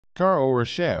Khara or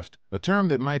shaft, a term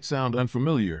that might sound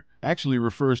unfamiliar, actually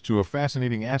refers to a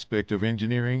fascinating aspect of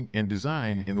engineering and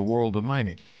design in the world of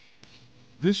mining.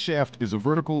 This shaft is a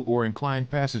vertical or inclined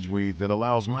passageway that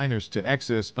allows miners to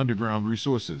access underground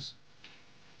resources.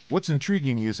 What's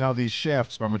intriguing is how these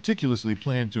shafts are meticulously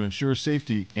planned to ensure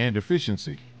safety and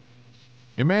efficiency.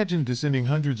 Imagine descending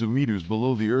hundreds of meters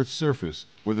below the Earth's surface,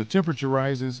 where the temperature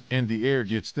rises and the air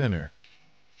gets thinner.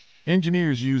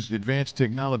 Engineers use advanced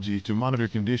technology to monitor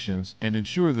conditions and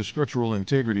ensure the structural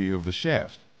integrity of the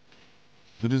shaft.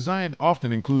 The design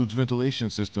often includes ventilation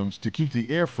systems to keep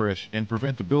the air fresh and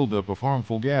prevent the buildup of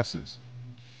harmful gases.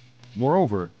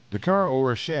 Moreover, the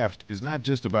Khara shaft is not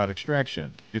just about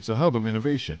extraction, it's a hub of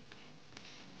innovation.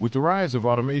 With the rise of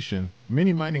automation,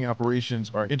 many mining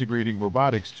operations are integrating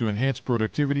robotics to enhance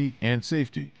productivity and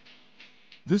safety.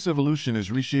 This evolution is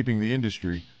reshaping the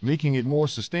industry, making it more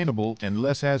sustainable and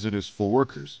less hazardous for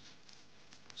workers.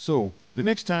 So, the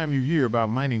next time you hear about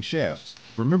mining shafts,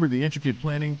 remember the intricate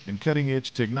planning and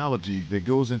cutting-edge technology that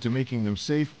goes into making them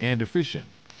safe and efficient.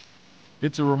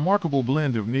 It's a remarkable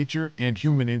blend of nature and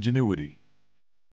human ingenuity.